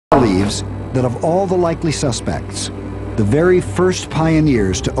believes that of all the likely suspects, the very first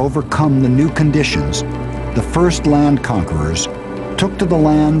pioneers to overcome the new conditions, the first land conquerors, took to the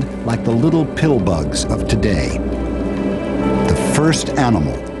land like the little pill bugs of today. The first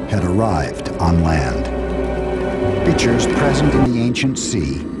animal had arrived on land. Creatures present in the ancient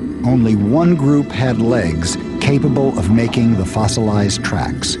sea, only one group had legs capable of making the fossilized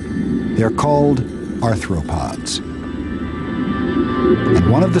tracks. They're called arthropods.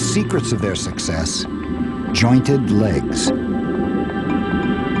 And one of the secrets of their success, jointed legs.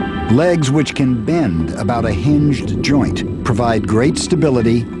 Legs which can bend about a hinged joint, provide great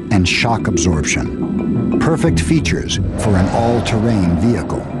stability and shock absorption. Perfect features for an all-terrain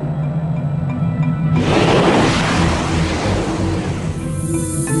vehicle.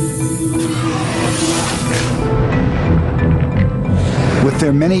 With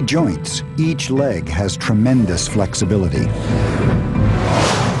their many joints, each leg has tremendous flexibility.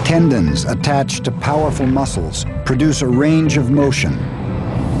 Tendons attached to powerful muscles produce a range of motion.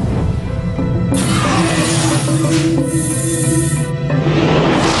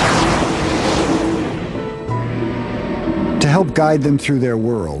 To help guide them through their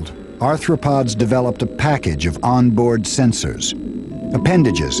world, arthropods developed a package of onboard sensors,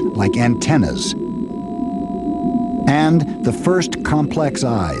 appendages like antennas, and the first complex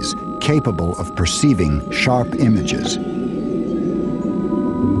eyes capable of perceiving sharp images.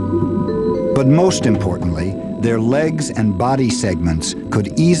 But most importantly, their legs and body segments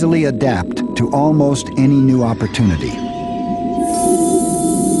could easily adapt to almost any new opportunity.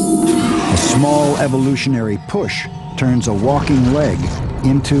 A small evolutionary push turns a walking leg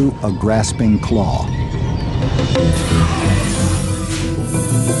into a grasping claw.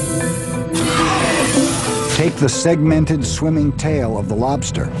 Take the segmented swimming tail of the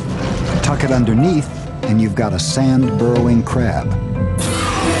lobster, tuck it underneath, and you've got a sand-burrowing crab.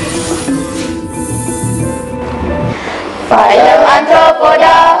 Phylum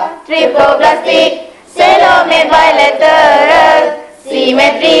antropoda, triploblastic, cell made bilateral,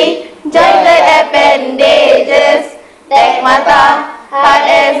 symmetry, jointed appendages, stigmata, hard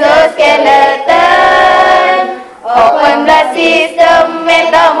exoskeleton, open blood system,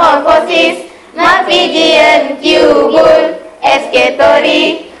 metamorphosis, Norwegian tubule,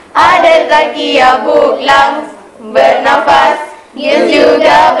 excretory, ada trachea, buk lungs, bernafas, dia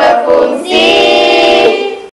juga berfungsi.